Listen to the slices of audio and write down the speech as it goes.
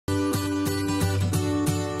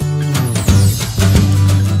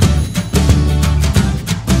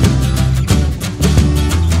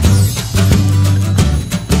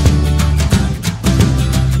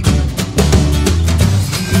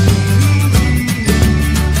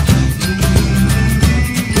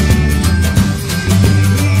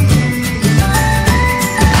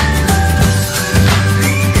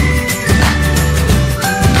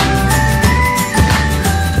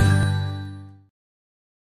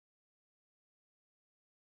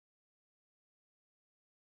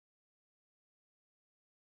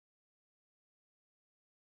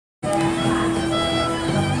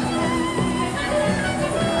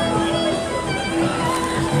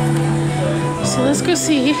So let's go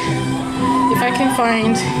see if I can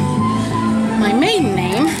find my maiden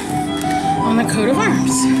name on the coat of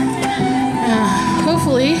arms.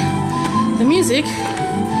 Hopefully the music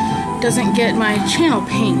doesn't get my channel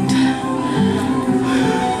pinged.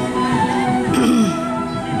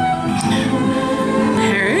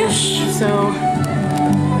 Parish, so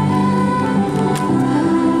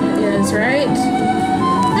it is right.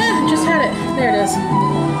 Just had it. There it is.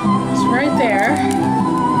 It's right there.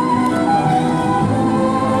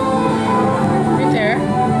 Right there.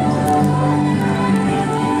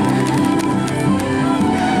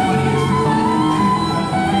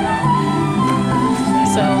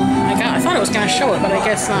 So I thought it was gonna show it, but I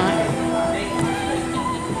guess not.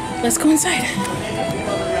 Let's go inside.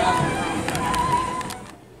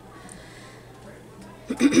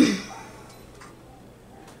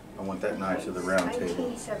 I want that nice of the round table.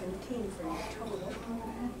 1917 for your total.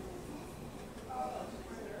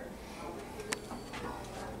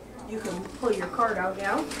 You can pull your card out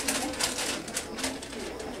now.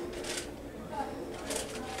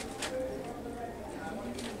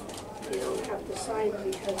 You don't have to sign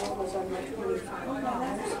because it was under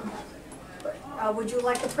 $25. Would you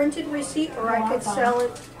like a printed receipt, or I could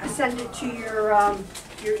send it to your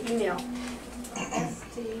email?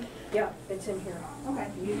 Yeah, it's in here. Okay.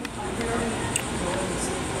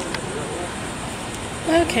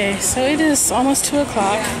 Okay, so it is almost 2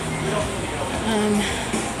 o'clock.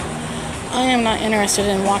 I am not interested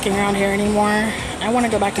in walking around here anymore. I want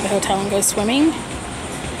to go back to the hotel and go swimming.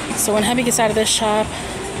 So when hubby gets out of this shop,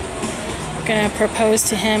 I'm going to propose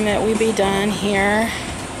to him that we be done here.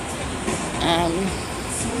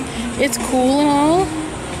 It's cool and all,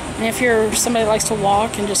 and if you're somebody that likes to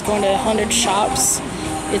walk and just go into 100 shops,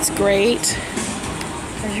 it's great.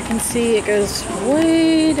 As you can see, it goes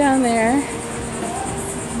way down there.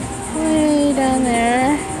 Way down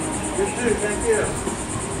there.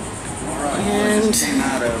 And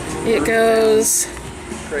it goes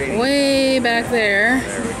way back there.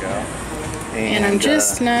 There we go. And I'm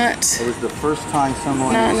just not It was the first time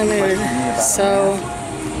someone in the mood. questioned me about So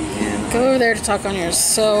and go over there to talk on yours.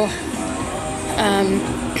 So I'm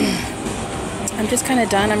just kind of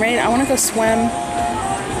done. I'm ready. I want to go swim,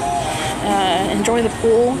 enjoy the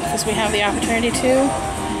pool because we have the opportunity to,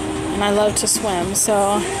 and I love to swim. So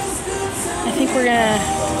I think we're gonna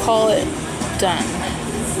call it done.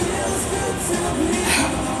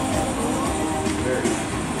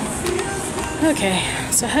 Okay,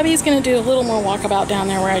 so hubby's gonna do a little more walkabout down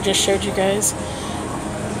there where I just showed you guys.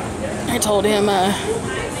 I told him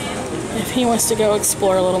if he wants to go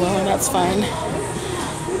explore a little more, that's fine.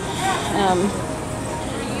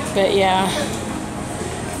 But yeah,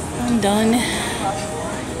 I'm done.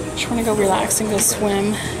 Just want to go relax and go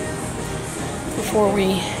swim before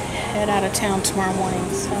we head out of town tomorrow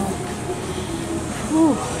morning. So,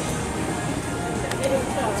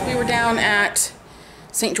 we were down at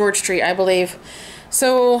St. George Street, I believe.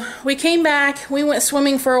 So we came back. We went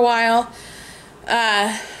swimming for a while.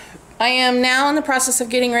 I am now in the process of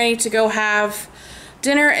getting ready to go have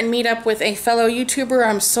dinner and meet up with a fellow YouTuber.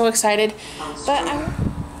 I'm so excited. But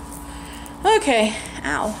okay,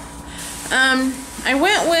 ow. I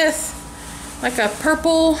went with like a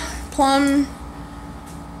purple plum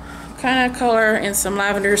kind of color and some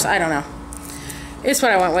lavenders. I don't know. It's what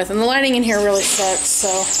I went with, and the lighting in here really sucks.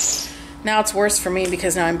 So now it's worse for me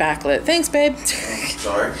because now I'm backlit. Thanks, babe.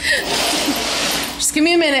 sorry. Just give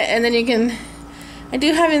me a minute, and then you can. I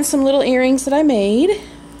do have in some little earrings that I made.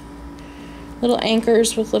 Little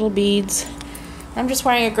anchors with little beads. I'm just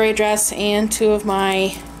wearing a gray dress and 2 of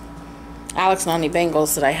my Alex Nani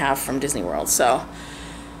bangles that I have from Disney World. So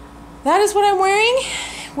that is what I'm wearing.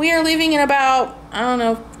 We are leaving in about, I don't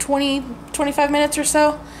know, 25 minutes or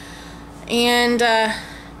so. And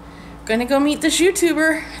gonna go meet this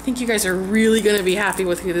YouTuber. I think you guys are really gonna be happy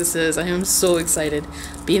with who this is. I am so excited.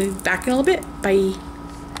 Be back in a little bit. Bye.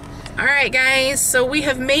 Alright guys, so we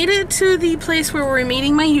have made it to the place where we're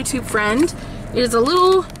meeting my YouTube friend. It is a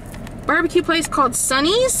little barbecue place called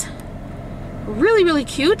Sunny's. Really, really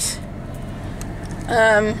cute.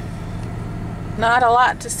 Not a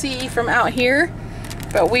lot to see from out here,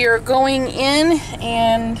 but we are going in,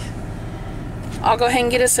 and I'll go ahead and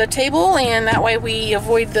get us a table, and that way we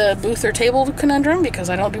avoid the booth or table conundrum because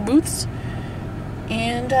I don't do booths.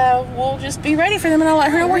 And we'll just be ready for them, and I'll let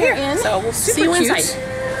her know we're here. So we'll see you inside.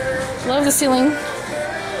 Love the ceiling.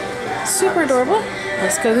 Super adorable.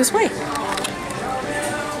 Let's go this way.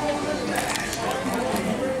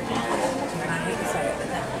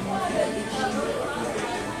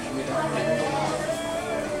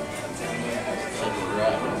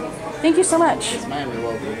 Thank you so much. Yes, ma'am, you're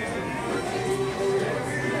welcome.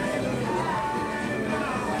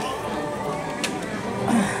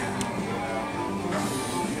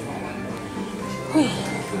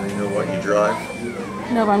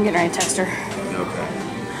 drive? No, but I'm getting ready to text her. Okay.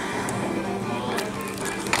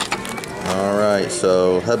 Alright,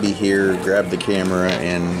 so hubby here grabbed the camera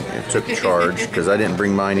and took charge because I didn't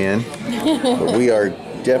bring mine in. But we are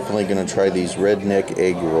definitely going to try these redneck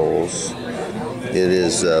egg rolls. It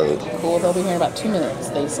is Cool, they'll be here in about 2 minutes,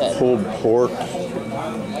 they said. pulled pork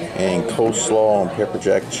and coleslaw and pepper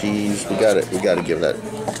jack cheese. We got to give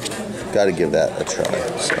that a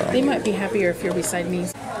try. So. They might be happier if you're beside me.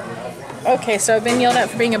 Okay, so I've been yelled at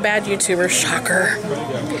for being a bad YouTuber.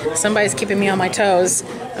 Shocker. Somebody's keeping me on my toes.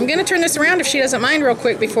 I'm going to turn this around if she doesn't mind real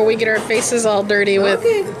quick before we get our faces all dirty with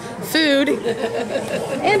food.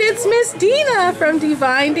 And it's Miss Dina from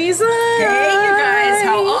Divine Design. Hey, you guys,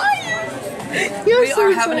 how are you? We so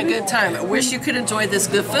are having excited. a good time. I wish you could enjoy this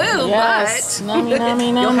good food, Yes. but Nummy,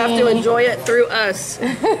 nummy, you'll have to nummy. enjoy it through us.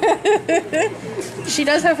 She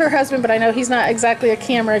does have her husband, but I know he's not exactly a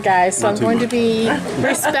camera guy, so I'm going to be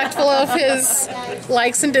respectful of his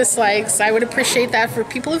likes and dislikes. I would appreciate that for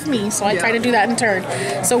people of me, so I try to do that in turn.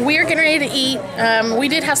 So we're getting ready to eat. We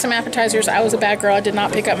did have some appetizers. I was a bad girl. I did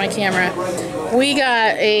not pick up my camera. We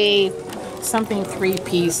got a something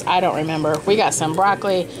 3-piece. I don't remember. We got some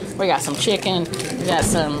broccoli. We got some chicken. We got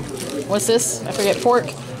some, what's this? I forget, pork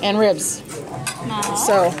and ribs. No.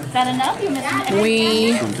 So Is that enough? You're missing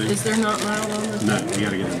everything. Is there not loud on this? No, you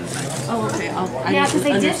gotta get in this thing. Oh, okay. I Yeah, because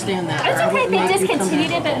they understand that. It's I okay. wouldn't They make you come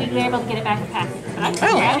discontinued back. it, but we were able to get it back in package.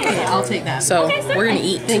 Oh, Okay, I'll take that. so Okay, we're gonna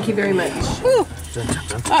eat. Thank you very much. Whew.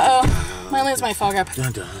 Uh-oh, my lens might fog up.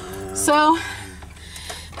 So,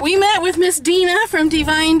 we met with Miss Dina from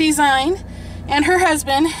Divine Design and her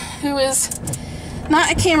husband, who is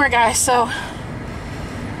not a camera guy, so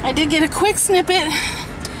I did get a quick snippet,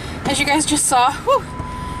 as you guys just saw. Whew.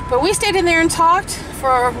 But we stayed in there and talked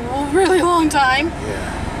for a really long time.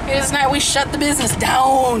 Yeah. It is now, we shut the business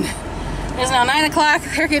down. It is now 9 o'clock,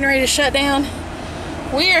 they're getting ready to shut down.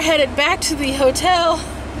 We are headed back to the hotel.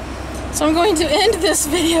 So I'm going to end this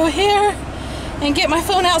video here and get my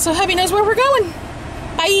phone out so hubby knows where we're going.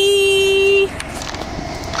 Bye!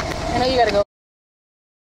 I know you gotta go.